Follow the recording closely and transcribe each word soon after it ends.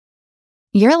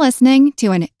You're listening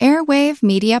to an Airwave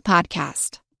Media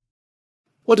Podcast.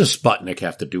 What does Sputnik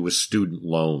have to do with student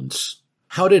loans?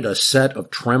 How did a set of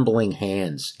trembling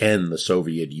hands end the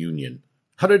Soviet Union?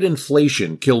 How did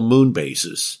inflation kill moon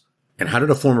bases? And how did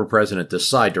a former president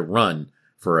decide to run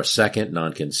for a second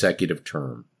non-consecutive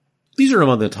term? These are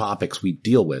among the topics we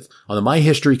deal with on the My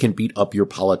History Can Beat Up Your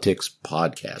Politics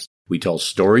podcast. We tell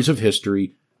stories of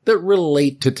history that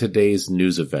relate to today's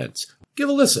news events. Give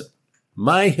a listen.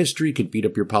 My History Can Beat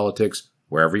Up Your Politics,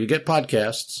 wherever you get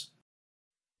podcasts.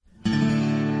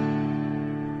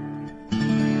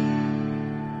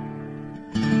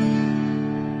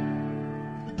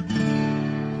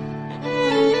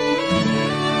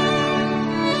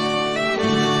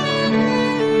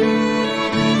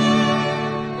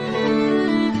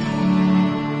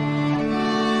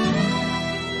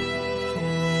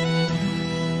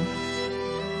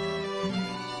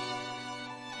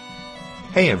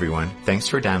 Hey everyone, thanks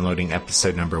for downloading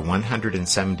episode number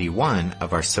 171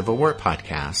 of our Civil War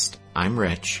podcast. I'm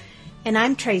Rich. And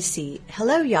I'm Tracy.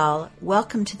 Hello y'all,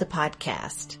 welcome to the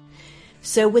podcast.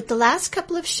 So with the last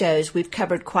couple of shows, we've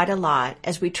covered quite a lot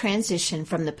as we transition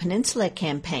from the Peninsula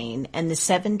Campaign and the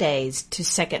 7 days to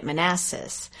Second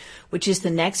Manassas, which is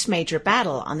the next major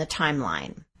battle on the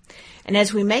timeline. And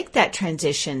as we make that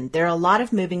transition, there are a lot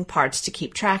of moving parts to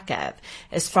keep track of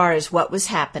as far as what was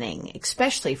happening,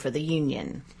 especially for the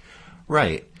Union.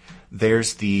 Right.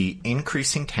 There's the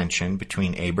increasing tension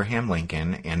between Abraham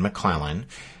Lincoln and McClellan,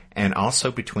 and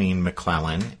also between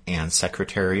McClellan and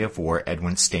Secretary of War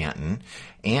Edwin Stanton,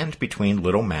 and between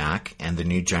Little Mac and the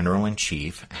new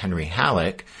General-in-Chief, Henry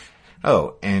Halleck.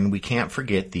 Oh, and we can't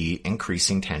forget the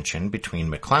increasing tension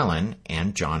between McClellan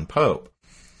and John Pope.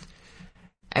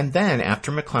 And then,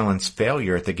 after McClellan's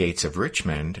failure at the gates of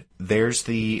Richmond, there's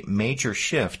the major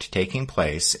shift taking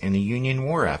place in the Union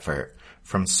war effort,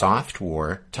 from soft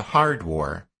war to hard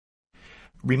war.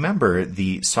 Remember,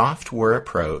 the soft war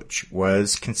approach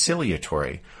was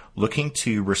conciliatory, looking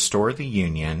to restore the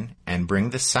Union and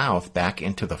bring the South back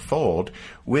into the fold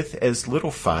with as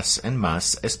little fuss and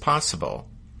muss as possible.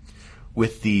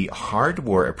 With the hard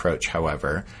war approach,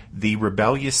 however, the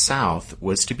rebellious South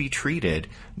was to be treated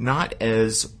not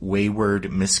as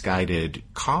wayward, misguided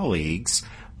colleagues,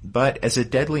 but as a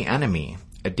deadly enemy,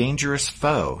 a dangerous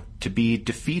foe, to be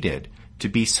defeated, to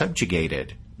be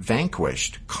subjugated,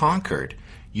 vanquished, conquered,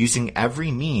 using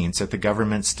every means at the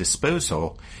government's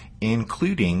disposal,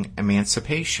 including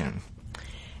emancipation.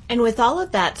 And with all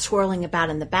of that swirling about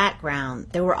in the background,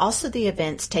 there were also the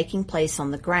events taking place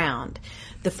on the ground.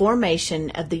 The formation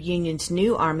of the Union's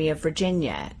new Army of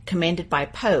Virginia, commanded by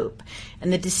Pope,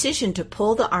 and the decision to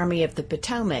pull the Army of the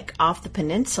Potomac off the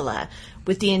peninsula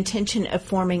with the intention of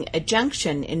forming a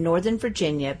junction in northern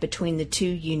Virginia between the two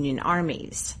Union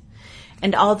armies.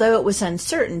 And although it was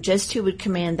uncertain just who would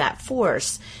command that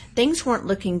force, things weren't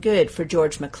looking good for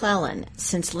George McClellan,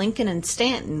 since Lincoln and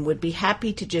Stanton would be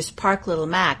happy to just park Little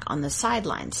Mac on the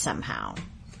sidelines somehow.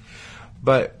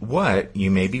 But what,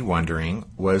 you may be wondering,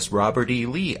 was Robert E.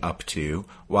 Lee up to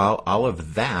while all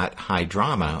of that high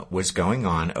drama was going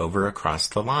on over across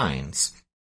the lines?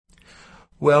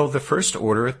 Well, the first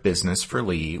order of business for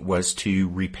Lee was to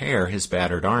repair his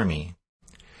battered army.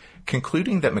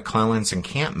 Concluding that McClellan's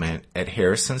encampment at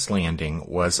Harrison's Landing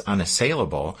was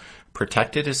unassailable,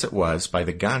 protected as it was by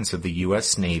the guns of the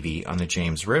U.S. Navy on the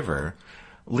James River,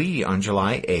 Lee on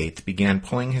July 8th began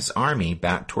pulling his army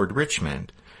back toward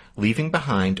Richmond, leaving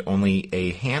behind only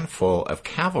a handful of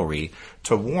cavalry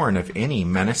to warn of any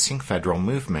menacing federal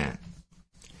movement.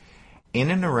 In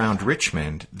and around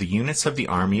Richmond, the units of the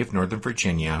Army of Northern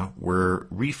Virginia were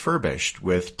refurbished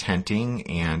with tenting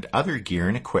and other gear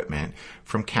and equipment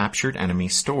from captured enemy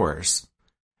stores.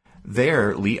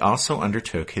 There, Lee also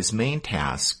undertook his main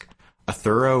task, a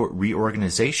thorough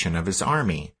reorganization of his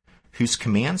army, whose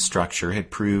command structure had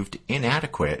proved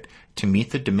inadequate to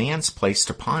meet the demands placed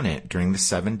upon it during the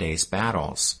 7 days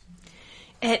battles.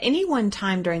 At any one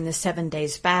time during the 7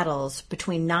 days battles,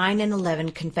 between 9 and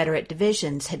 11 Confederate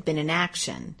divisions had been in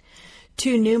action.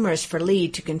 Too numerous for Lee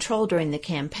to control during the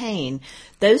campaign,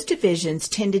 those divisions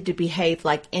tended to behave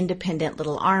like independent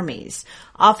little armies,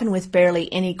 often with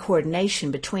barely any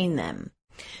coordination between them.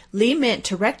 Lee meant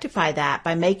to rectify that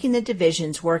by making the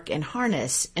divisions work in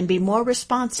harness and be more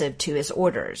responsive to his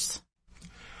orders.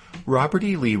 Robert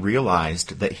E. Lee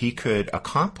realized that he could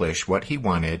accomplish what he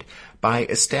wanted by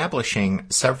establishing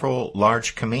several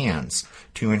large commands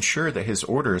to ensure that his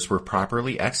orders were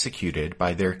properly executed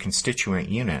by their constituent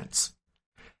units.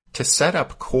 To set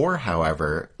up corps,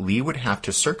 however, Lee would have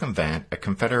to circumvent a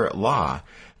Confederate law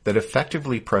that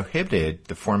effectively prohibited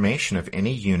the formation of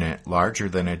any unit larger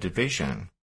than a division.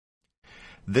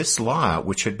 This law,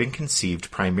 which had been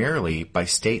conceived primarily by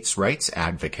states' rights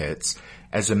advocates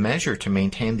as a measure to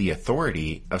maintain the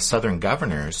authority of Southern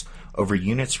governors over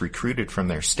units recruited from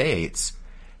their states,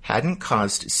 hadn't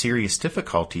caused serious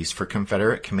difficulties for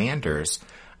Confederate commanders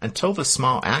until the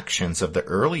small actions of the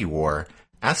early war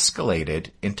escalated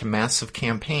into massive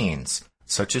campaigns,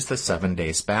 such as the 7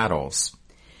 Days Battles.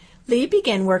 Lee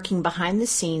began working behind the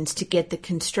scenes to get the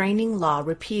constraining law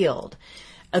repealed,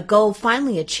 a goal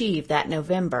finally achieved that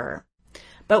November.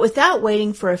 But without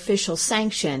waiting for official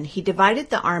sanction, he divided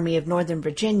the Army of Northern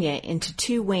Virginia into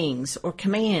 2 wings, or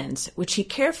commands, which he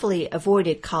carefully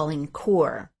avoided calling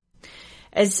corps.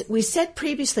 As we said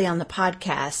previously on the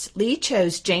podcast, Lee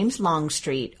chose James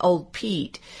Longstreet, Old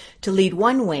Pete, to lead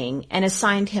 1 wing and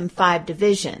assigned him 5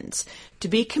 divisions, to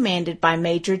be commanded by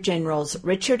Major Generals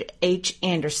Richard H.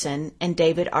 Anderson and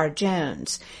David R.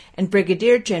 Jones, and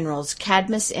Brigadier Generals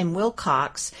Cadmus M.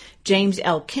 Wilcox, James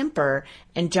L. Kemper,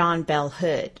 and John Bell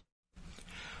Hood.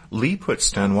 Lee put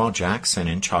Stonewall Jackson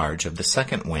in charge of the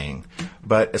 2nd wing,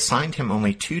 but assigned him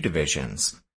only 2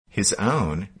 divisions, his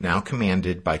own, now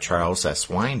commanded by Charles S.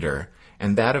 Winder,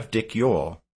 and that of Dick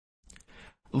Ewell.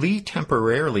 Lee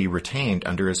temporarily retained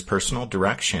under his personal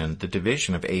direction the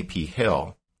division of A.P.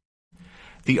 Hill.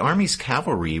 The Army's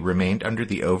cavalry remained under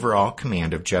the overall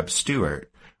command of Jeb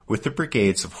Stuart, with the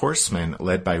brigades of horsemen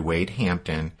led by Wade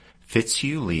Hampton,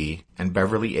 Fitzhugh Lee, and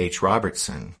Beverly H.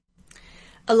 Robertson.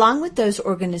 Along with those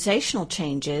organizational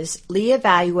changes, Lee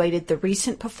evaluated the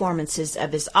recent performances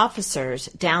of his officers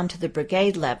down to the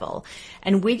brigade level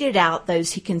and weeded out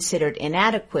those he considered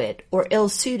inadequate or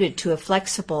ill-suited to a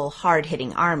flexible,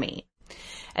 hard-hitting army.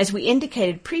 As we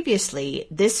indicated previously,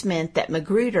 this meant that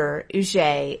Magruder,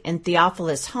 Huger, and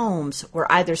Theophilus Holmes were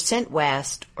either sent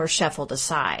west or shuffled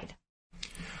aside.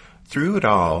 Through it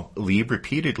all, Lee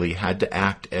repeatedly had to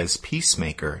act as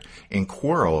peacemaker in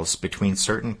quarrels between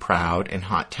certain proud and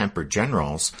hot-tempered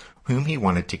generals whom he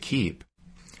wanted to keep.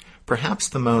 Perhaps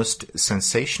the most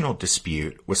sensational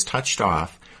dispute was touched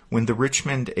off when the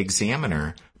Richmond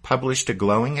Examiner published a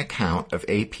glowing account of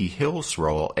A.P. Hill's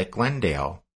role at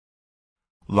Glendale.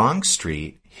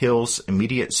 Longstreet, Hill's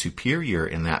immediate superior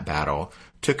in that battle,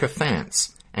 took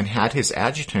offense and had his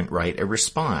adjutant write a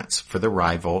response for the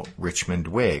rival Richmond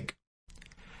Whig.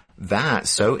 That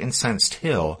so incensed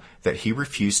Hill that he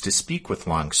refused to speak with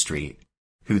Longstreet,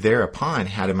 who thereupon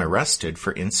had him arrested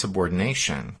for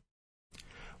insubordination.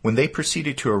 When they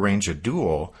proceeded to arrange a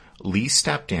duel, Lee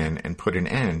stepped in and put an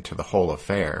end to the whole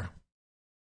affair.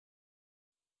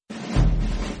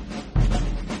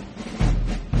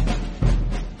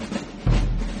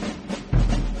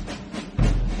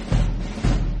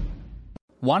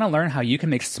 Want to learn how you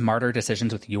can make smarter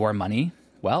decisions with your money?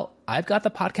 Well, I've got the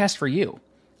podcast for you.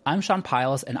 I'm Sean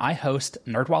Piles, and I host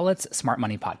NerdWallet's Smart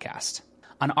Money Podcast.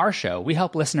 On our show, we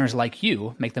help listeners like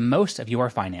you make the most of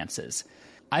your finances.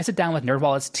 I sit down with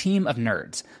NerdWallet's team of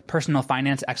nerds, personal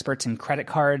finance experts in credit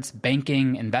cards,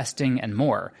 banking, investing, and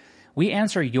more. We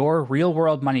answer your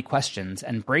real-world money questions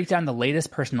and break down the latest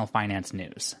personal finance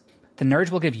news. The nerds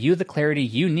will give you the clarity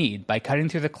you need by cutting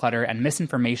through the clutter and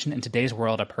misinformation in today's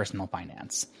world of personal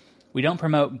finance. We don't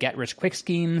promote get-rich-quick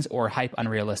schemes or hype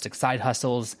unrealistic side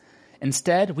hustles.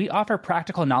 Instead, we offer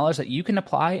practical knowledge that you can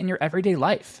apply in your everyday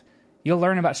life. You'll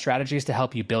learn about strategies to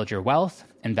help you build your wealth,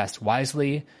 invest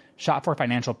wisely, shop for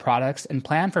financial products, and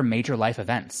plan for major life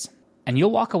events. And you'll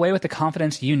walk away with the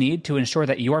confidence you need to ensure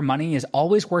that your money is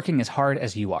always working as hard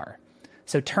as you are.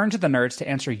 So turn to the nerds to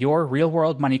answer your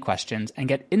real-world money questions and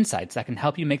get insights that can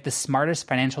help you make the smartest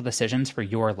financial decisions for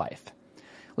your life.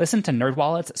 Listen to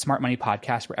NerdWallet's Smart Money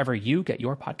Podcast wherever you get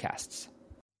your podcasts.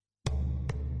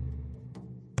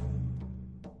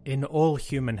 In all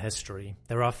human history,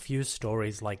 there are few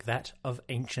stories like that of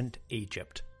ancient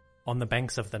Egypt. On the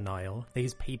banks of the Nile,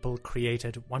 these people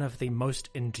created one of the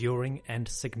most enduring and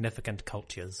significant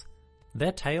cultures.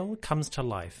 Their tale comes to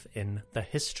life in the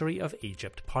History of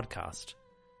Egypt podcast.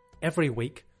 Every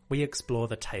week, we explore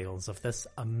the tales of this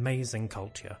amazing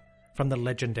culture, from the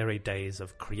legendary days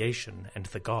of creation and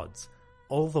the gods,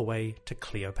 all the way to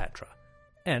Cleopatra,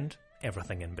 and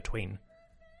everything in between.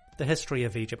 The History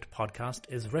of Egypt podcast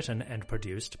is written and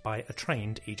produced by a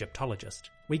trained Egyptologist.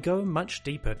 We go much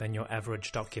deeper than your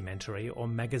average documentary or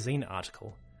magazine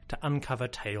article to uncover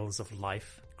tales of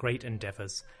life, great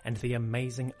endeavors, and the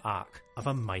amazing arc of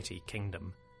a mighty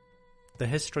kingdom. The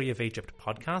History of Egypt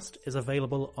podcast is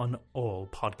available on all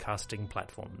podcasting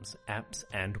platforms, apps,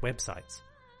 and websites.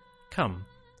 Come,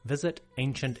 visit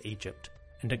ancient Egypt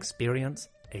and experience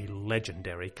a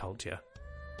legendary culture.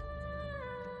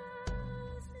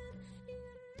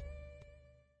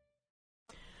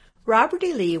 Robert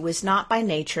E. Lee was not by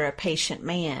nature a patient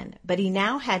man, but he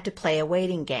now had to play a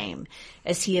waiting game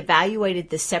as he evaluated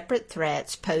the separate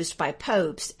threats posed by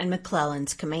Pope's and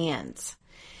McClellan's commands.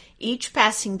 Each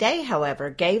passing day, however,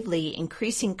 gave Lee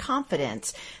increasing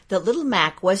confidence that Little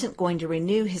Mac wasn't going to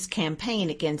renew his campaign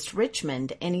against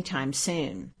Richmond anytime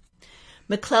soon.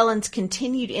 McClellan's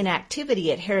continued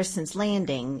inactivity at Harrison's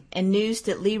Landing and news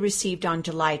that Lee received on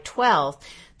July 12th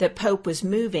that Pope was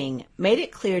moving made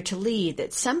it clear to Lee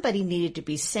that somebody needed to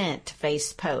be sent to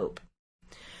face Pope.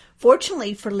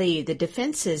 Fortunately for Lee, the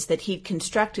defenses that he'd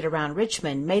constructed around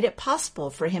Richmond made it possible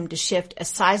for him to shift a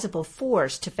sizable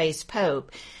force to face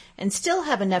Pope and still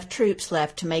have enough troops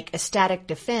left to make a static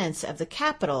defense of the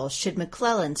capital should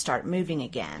McClellan start moving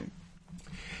again.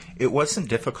 It wasn't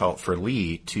difficult for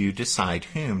Lee to decide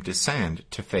whom to send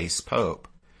to face Pope.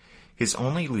 His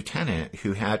only lieutenant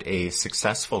who had a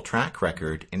successful track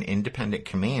record in independent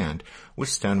command was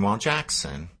Stonewall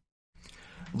Jackson.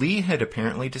 Lee had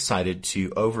apparently decided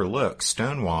to overlook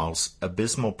Stonewall's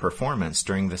abysmal performance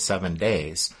during the 7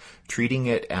 days, treating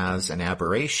it as an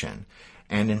aberration,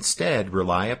 and instead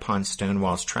rely upon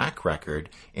Stonewall's track record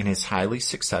in his highly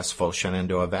successful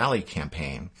Shenandoah Valley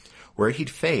campaign, where he'd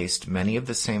faced many of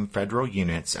the same federal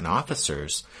units and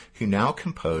officers who now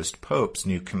composed Pope's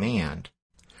new command.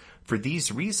 For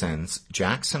these reasons,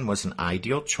 Jackson was an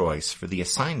ideal choice for the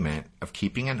assignment of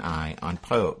keeping an eye on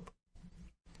Pope.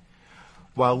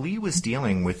 While Lee was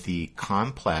dealing with the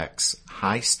complex,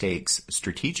 high-stakes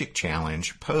strategic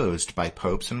challenge posed by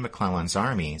Pope's and McClellan's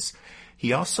armies,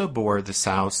 he also bore the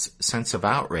South's sense of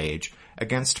outrage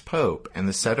against Pope and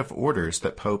the set of orders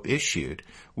that Pope issued,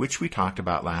 which we talked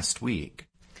about last week.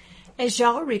 As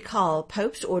y'all recall,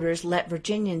 Pope's orders let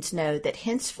Virginians know that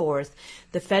henceforth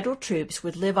the federal troops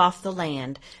would live off the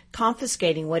land,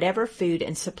 confiscating whatever food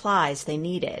and supplies they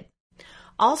needed.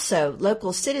 Also,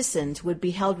 local citizens would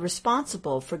be held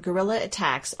responsible for guerrilla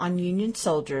attacks on Union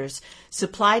soldiers,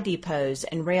 supply depots,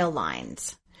 and rail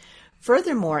lines.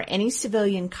 Furthermore, any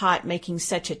civilian caught making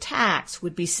such attacks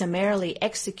would be summarily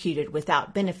executed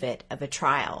without benefit of a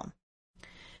trial.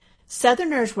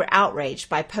 Southerners were outraged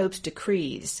by Pope's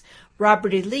decrees.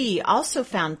 Robert E. Lee also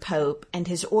found Pope and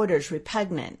his orders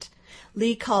repugnant.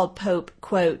 Lee called Pope,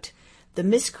 quote, the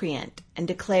miscreant, and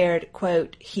declared,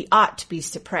 quote, he ought to be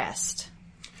suppressed.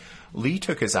 Lee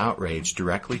took his outrage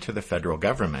directly to the federal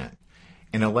government.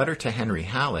 In a letter to Henry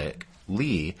Halleck,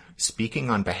 Lee, speaking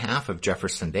on behalf of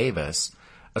Jefferson Davis,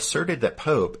 asserted that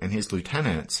Pope and his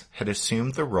lieutenants had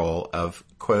assumed the role of,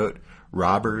 quote,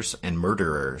 robbers and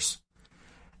murderers,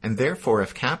 and therefore,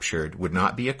 if captured, would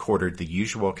not be accorded the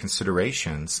usual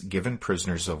considerations given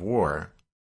prisoners of war.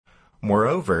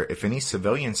 Moreover, if any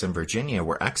civilians in Virginia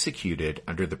were executed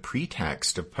under the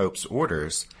pretext of Pope's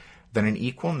orders, then an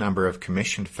equal number of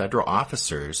commissioned federal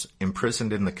officers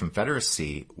imprisoned in the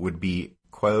Confederacy would be,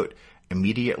 quote,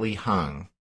 immediately hung.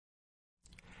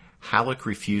 Halleck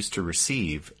refused to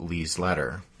receive Lee's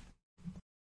letter.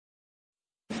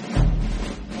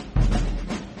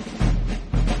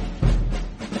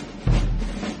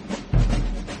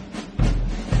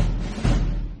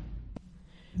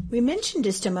 We mentioned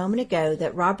just a moment ago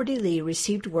that Robert E. Lee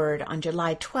received word on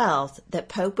July 12th that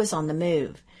Pope was on the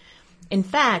move. In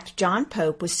fact, John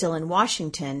Pope was still in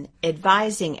Washington,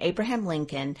 advising Abraham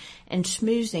Lincoln and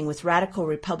schmoozing with radical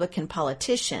Republican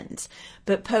politicians,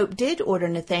 but Pope did order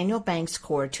Nathaniel Banks'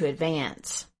 corps to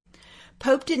advance.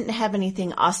 Pope didn't have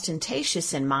anything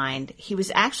ostentatious in mind. He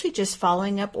was actually just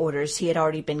following up orders he had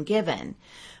already been given.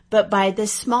 But by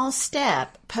this small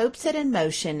step, Pope set in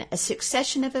motion a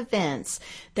succession of events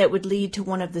that would lead to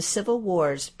one of the Civil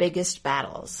War's biggest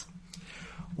battles.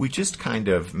 We just kind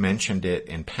of mentioned it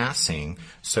in passing,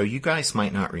 so you guys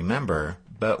might not remember,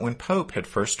 but when Pope had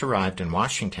first arrived in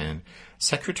Washington,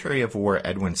 Secretary of War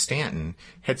Edwin Stanton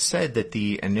had said that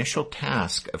the initial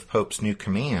task of Pope's new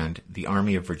command, the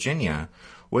Army of Virginia,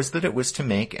 was that it was to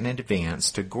make an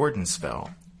advance to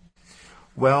Gordonsville.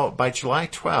 Well, by July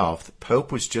 12th,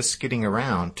 Pope was just getting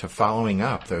around to following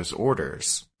up those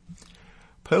orders.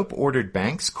 Pope ordered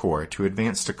Banks' corps to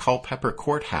advance to Culpeper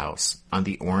Courthouse on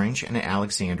the Orange and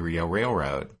Alexandria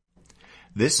Railroad.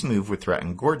 This move would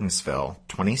threaten Gordonsville,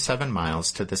 27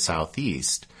 miles to the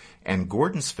southeast, and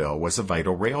Gordonsville was a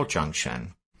vital rail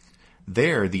junction.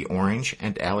 There, the Orange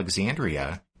and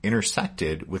Alexandria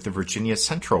intersected with the Virginia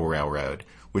Central Railroad,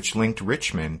 which linked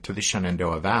Richmond to the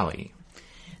Shenandoah Valley.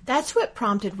 That's what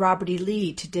prompted Robert E.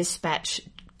 Lee to dispatch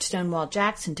Stonewall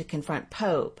Jackson to confront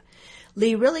Pope.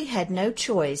 Lee really had no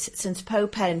choice since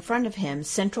Pope had in front of him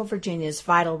Central Virginia's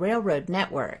vital railroad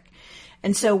network.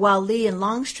 And so while Lee and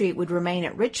Longstreet would remain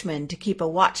at Richmond to keep a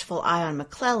watchful eye on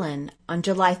McClellan, on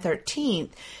July 13th,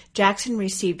 Jackson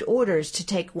received orders to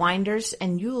take Winder's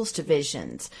and Ewell's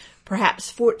divisions,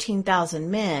 perhaps 14,000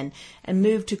 men, and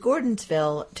move to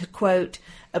Gordonsville to, quote,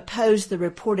 oppose the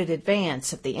reported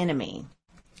advance of the enemy.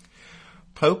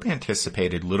 Pope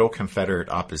anticipated little Confederate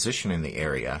opposition in the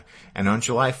area, and on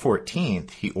July 14th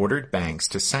he ordered Banks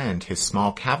to send his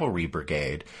small cavalry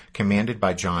brigade, commanded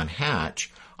by John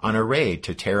Hatch, on a raid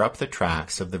to tear up the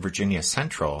tracks of the Virginia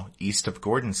Central east of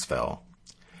Gordonsville.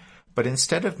 But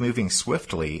instead of moving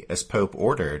swiftly as Pope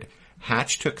ordered,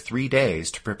 Hatch took 3 days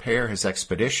to prepare his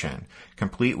expedition,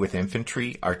 complete with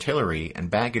infantry, artillery, and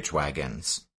baggage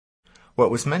wagons. What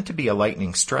was meant to be a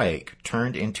lightning strike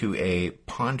turned into a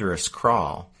ponderous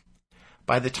crawl.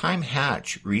 By the time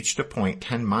Hatch reached a point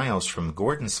 10 miles from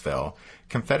Gordonsville,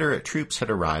 Confederate troops had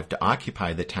arrived to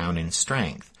occupy the town in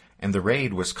strength, and the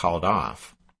raid was called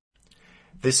off.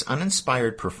 This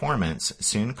uninspired performance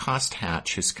soon cost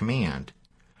Hatch his command.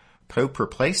 Pope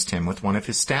replaced him with one of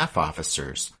his staff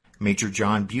officers, Major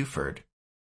John Buford.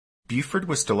 Buford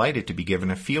was delighted to be given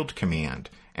a field command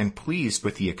and pleased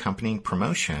with the accompanying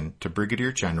promotion to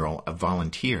Brigadier General of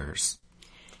Volunteers.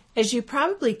 As you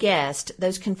probably guessed,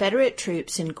 those Confederate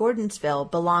troops in Gordonsville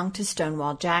belonged to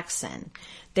Stonewall Jackson.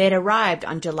 They had arrived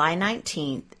on July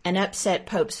 19th and upset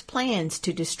Pope's plans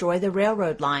to destroy the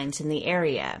railroad lines in the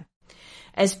area.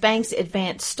 As Banks'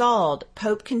 advance stalled,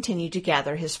 Pope continued to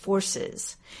gather his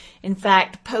forces. In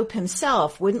fact, Pope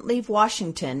himself wouldn't leave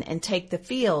Washington and take the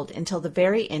field until the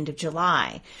very end of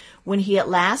July, when he at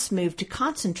last moved to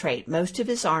concentrate most of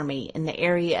his army in the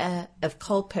area of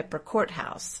Culpeper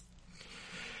Courthouse.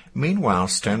 Meanwhile,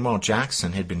 Stonewall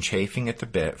Jackson had been chafing at the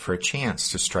bit for a chance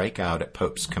to strike out at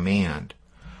Pope's command.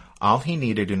 All he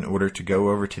needed in order to go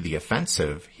over to the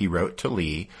offensive, he wrote to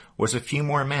Lee, was a few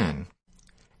more men.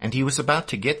 And he was about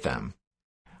to get them.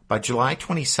 By July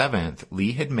 27th,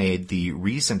 Lee had made the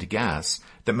reasoned guess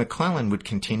that McClellan would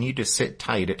continue to sit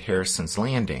tight at Harrison's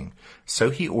Landing, so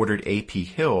he ordered A.P.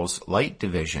 Hill's Light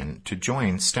Division to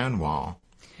join Stonewall.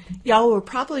 Y'all will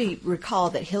probably recall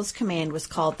that Hill's command was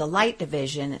called the Light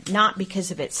Division, not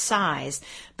because of its size,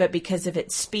 but because of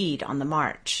its speed on the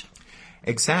march.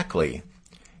 Exactly.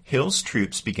 Hill's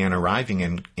troops began arriving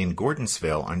in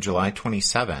Gordonsville on July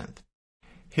 27th.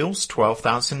 Hill's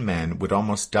 12,000 men would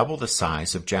almost double the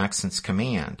size of Jackson's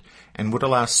command and would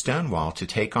allow Stonewall to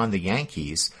take on the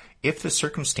Yankees if the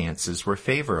circumstances were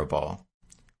favorable.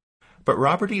 But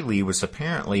Robert E. Lee was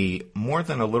apparently more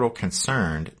than a little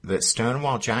concerned that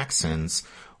Stonewall Jackson's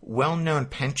well-known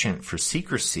penchant for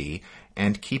secrecy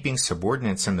and keeping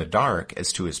subordinates in the dark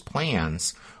as to his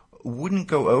plans wouldn't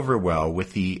go over well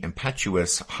with the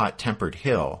impetuous, hot-tempered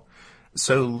Hill.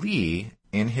 So Lee,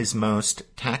 in his most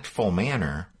tactful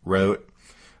manner, wrote,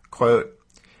 quote,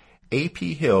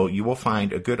 A.P. Hill you will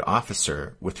find a good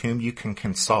officer with whom you can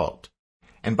consult,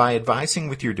 and by advising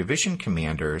with your division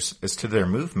commanders as to their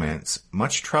movements,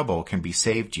 much trouble can be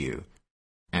saved you.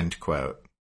 End quote.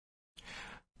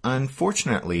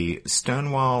 Unfortunately,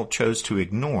 Stonewall chose to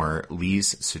ignore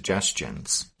Lee's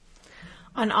suggestions.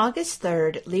 On August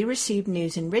 3rd, Lee received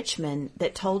news in Richmond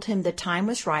that told him the time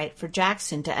was right for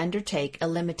Jackson to undertake a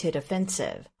limited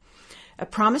offensive. A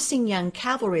promising young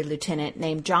cavalry lieutenant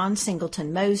named John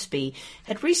Singleton Mosby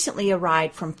had recently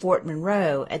arrived from Fort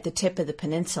Monroe at the tip of the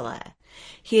peninsula.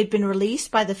 He had been released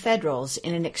by the Federals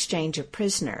in an exchange of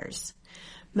prisoners.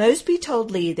 Mosby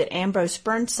told Lee that Ambrose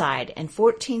Burnside and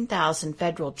 14,000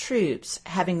 Federal troops,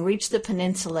 having reached the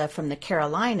peninsula from the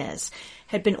Carolinas,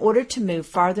 had been ordered to move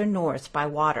farther north by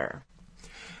water.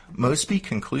 Mosby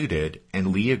concluded, and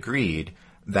Lee agreed,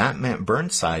 that meant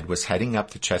Burnside was heading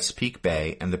up the Chesapeake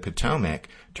Bay and the Potomac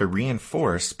to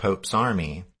reinforce Pope's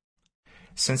army.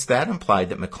 Since that implied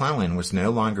that McClellan was no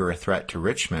longer a threat to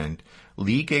Richmond,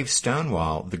 Lee gave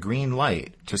Stonewall the green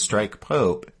light to strike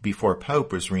Pope before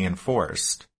Pope was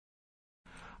reinforced.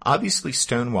 Obviously,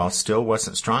 Stonewall still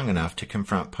wasn't strong enough to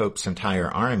confront Pope's entire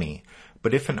army,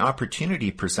 but if an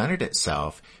opportunity presented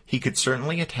itself, he could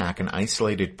certainly attack an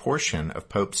isolated portion of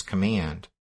Pope's command.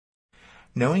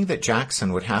 Knowing that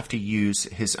Jackson would have to use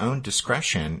his own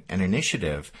discretion and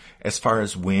initiative as far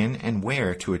as when and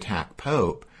where to attack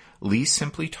Pope, Lee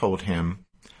simply told him,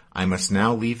 I must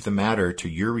now leave the matter to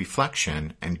your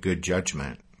reflection and good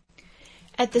judgment.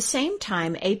 At the same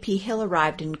time A.P. Hill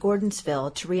arrived in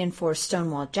Gordonsville to reinforce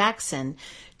Stonewall Jackson,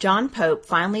 John Pope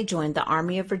finally joined the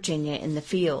Army of Virginia in the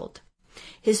field.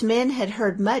 His men had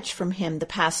heard much from him the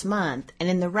past month, and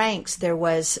in the ranks there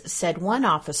was, said one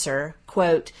officer,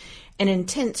 quote, an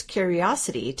intense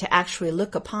curiosity to actually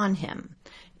look upon him,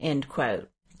 end quote.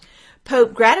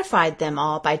 Pope gratified them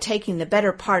all by taking the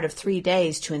better part of 3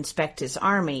 days to inspect his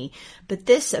army, but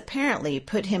this apparently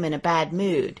put him in a bad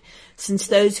mood, since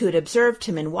those who had observed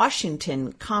him in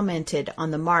Washington commented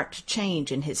on the marked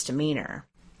change in his demeanor.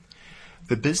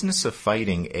 The business of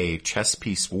fighting a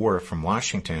chess-piece war from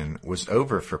Washington was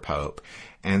over for Pope,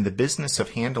 and the business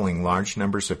of handling large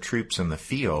numbers of troops in the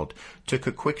field took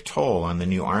a quick toll on the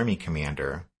new army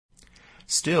commander.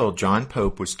 Still, John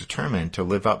Pope was determined to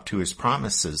live up to his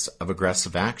promises of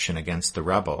aggressive action against the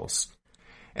rebels.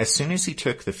 As soon as he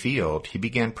took the field, he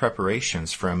began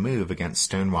preparations for a move against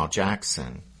Stonewall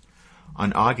Jackson.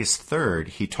 On August 3rd,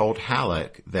 he told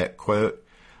Halleck that, quote,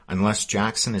 "Unless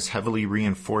Jackson is heavily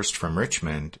reinforced from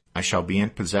Richmond, I shall be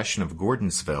in possession of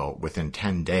Gordonsville within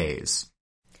 10 days.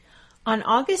 On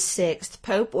August 6th,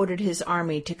 Pope ordered his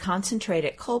army to concentrate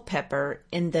at Culpeper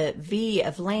in the V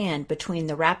of land between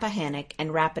the Rappahannock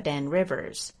and Rapidan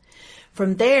rivers.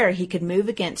 From there, he could move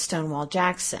against Stonewall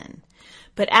Jackson.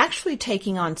 But actually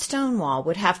taking on Stonewall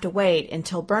would have to wait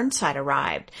until Burnside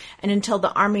arrived and until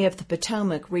the Army of the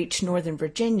Potomac reached northern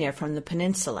Virginia from the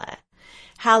peninsula.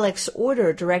 Halleck's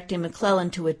order directing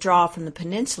McClellan to withdraw from the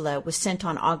peninsula was sent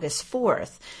on August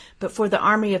 4th, but for the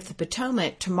Army of the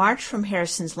Potomac to march from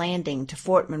Harrison's Landing to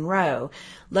Fort Monroe,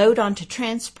 load onto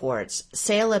transports,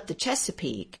 sail up the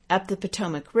Chesapeake, up the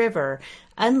Potomac River,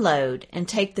 unload, and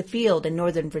take the field in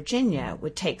northern Virginia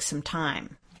would take some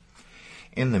time.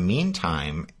 In the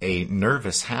meantime, a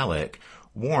nervous Halleck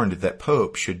warned that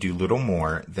Pope should do little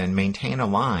more than maintain a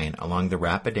line along the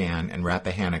Rapidan and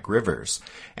Rappahannock rivers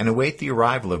and await the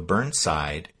arrival of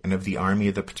Burnside and of the Army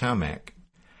of the Potomac.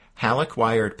 Halleck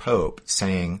wired Pope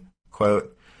saying,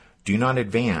 quote, "Do not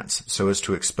advance so as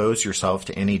to expose yourself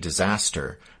to any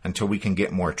disaster until we can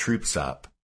get more troops up."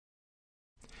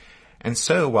 And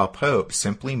so, while Pope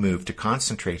simply moved to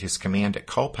concentrate his command at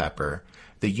Culpeper,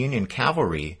 the Union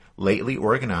cavalry, lately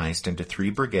organized into 3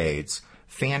 brigades,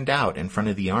 fanned out in front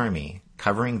of the army,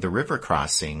 covering the river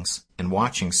crossings and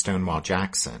watching Stonewall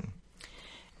Jackson.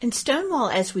 And Stonewall,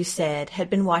 as we said, had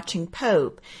been watching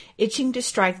Pope, itching to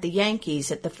strike the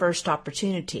Yankees at the first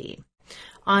opportunity.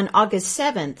 On August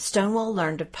 7th, Stonewall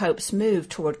learned of Pope's move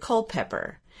toward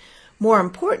Culpeper. More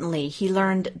importantly, he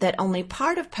learned that only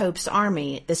part of Pope's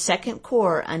army, the 2nd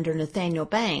Corps under Nathaniel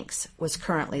Banks, was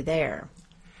currently there.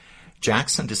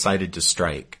 Jackson decided to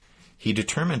strike. He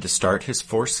determined to start his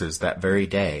forces that very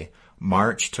day,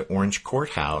 march to Orange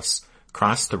Courthouse,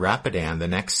 cross the Rapidan the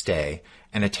next day,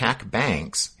 and attack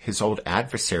Banks, his old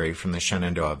adversary from the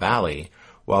Shenandoah Valley,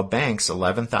 while Banks'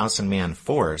 11,000-man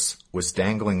force was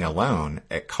dangling alone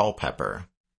at Culpeper.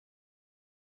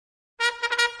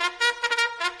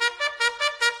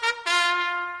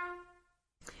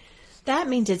 That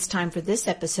means it's time for this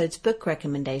episode's book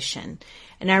recommendation.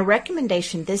 And our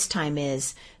recommendation this time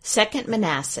is Second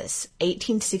Manassas,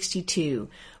 1862,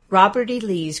 Robert E.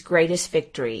 Lee's Greatest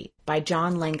Victory by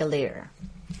John Langolier.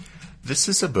 This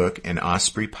is a book in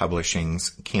Osprey Publishing's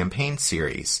campaign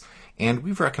series, and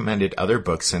we've recommended other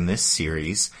books in this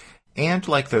series, and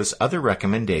like those other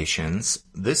recommendations,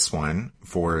 this one,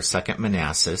 for Second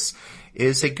Manassas,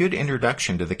 is a good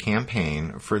introduction to the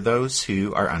campaign for those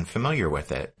who are unfamiliar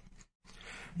with it.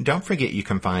 Don't forget you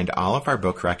can find all of our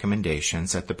book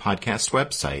recommendations at the podcast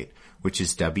website, which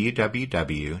is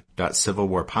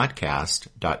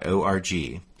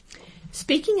www.civilwarpodcast.org.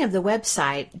 Speaking of the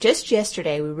website, just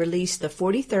yesterday we released the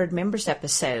 43rd Members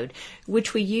episode,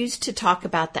 which we used to talk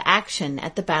about the action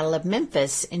at the Battle of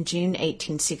Memphis in June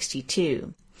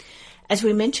 1862. As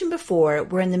we mentioned before,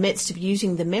 we're in the midst of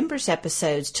using the Members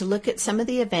episodes to look at some of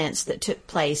the events that took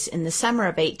place in the summer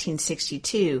of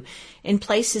 1862 in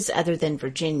places other than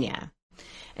Virginia.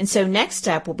 And so next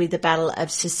up will be the Battle of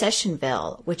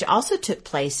Secessionville, which also took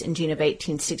place in June of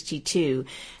 1862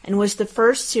 and was the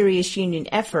first serious Union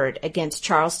effort against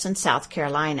Charleston, South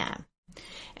Carolina.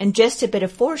 And just a bit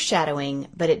of foreshadowing,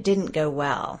 but it didn't go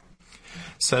well.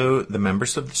 So the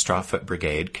members of the Strawfoot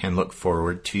Brigade can look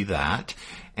forward to that.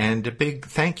 And a big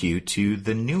thank you to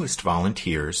the newest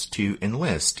volunteers to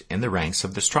enlist in the ranks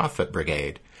of the Strawfoot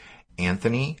Brigade,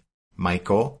 Anthony,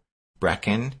 Michael,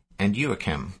 Brecken, and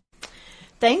Joachim.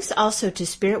 Thanks also to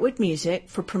Spiritwood Music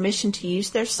for permission to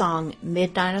use their song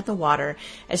Midnight on the Water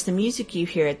as the music you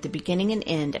hear at the beginning and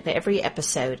end of every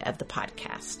episode of the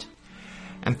podcast.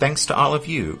 And thanks to all of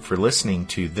you for listening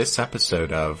to this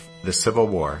episode of The Civil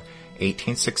War,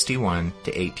 1861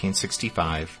 to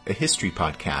 1865, a history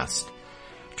podcast.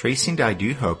 Tracy and I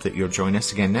do hope that you'll join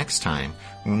us again next time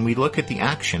when we look at the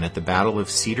action at the Battle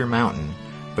of Cedar Mountain.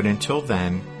 But until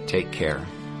then, take care.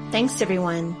 Thanks,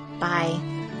 everyone.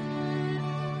 Bye.